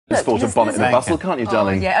Sport a bonnet and a bustle, can't you,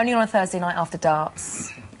 darling? Yeah, only on a Thursday night after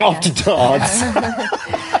darts. After darts?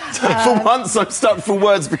 For once, I'm stuck for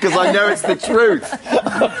words because I know it's the truth.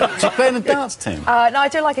 Do you play in a darts team? No, I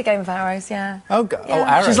do like a game of arrows, yeah. Oh,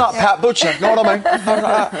 arrows. She's like Pat Butcher, know what I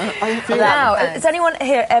mean? Now, has anyone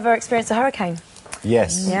here ever experienced a hurricane?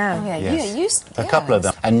 Yes. Yeah. Oh, yeah. Yes. A couple of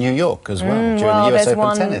them. And New York as well, during the US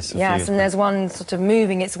Open tennis. Yes, and there's one sort of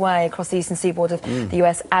moving its way across the eastern seaboard of the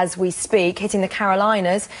US as we speak, hitting the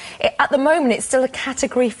Carolinas. At the moment, it's still a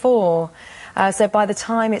Category 4. So by the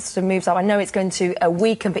time it sort of moves up, I know it's going to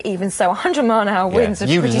weaken, but even so, 100-mile-an-hour winds are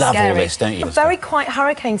pretty scary. You love all this, don't you? A very quiet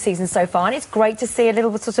hurricane season so far, and it's great to see a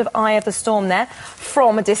little sort of eye of the storm there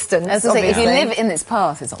from a distance. As I say, if you live in its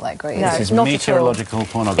path, it's not that great. No, this is not meteorological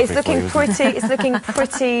pornography. It's looking it's looking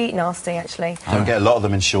pretty nasty, actually. Don't get a lot of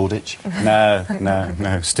them in Shoreditch. No.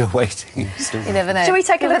 Still waiting. You never know. Shall we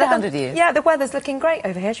take a look at 100 years? Yeah, the weather's looking great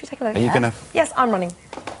over here. Should we take a look? Are you going to... Yes, I'm running.